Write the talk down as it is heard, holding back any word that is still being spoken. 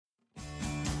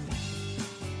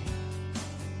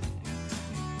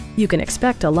You can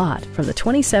expect a lot from the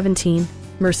 2017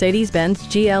 Mercedes-Benz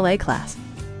GLA-Class.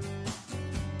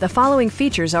 The following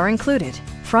features are included: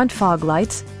 front fog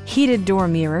lights, heated door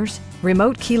mirrors,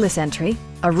 remote keyless entry,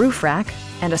 a roof rack,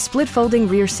 and a split folding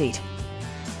rear seat.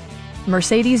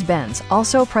 Mercedes-Benz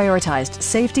also prioritized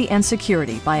safety and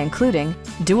security by including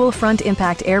dual front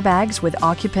impact airbags with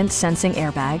occupant sensing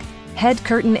airbag, head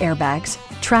curtain airbags,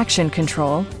 traction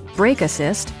control, brake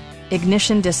assist,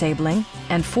 ignition disabling,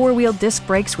 and four-wheel disc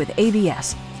brakes with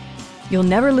ABS. You'll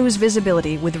never lose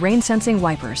visibility with rain-sensing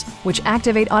wipers, which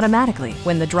activate automatically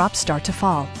when the drops start to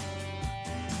fall.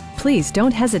 Please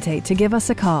don't hesitate to give us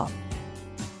a call.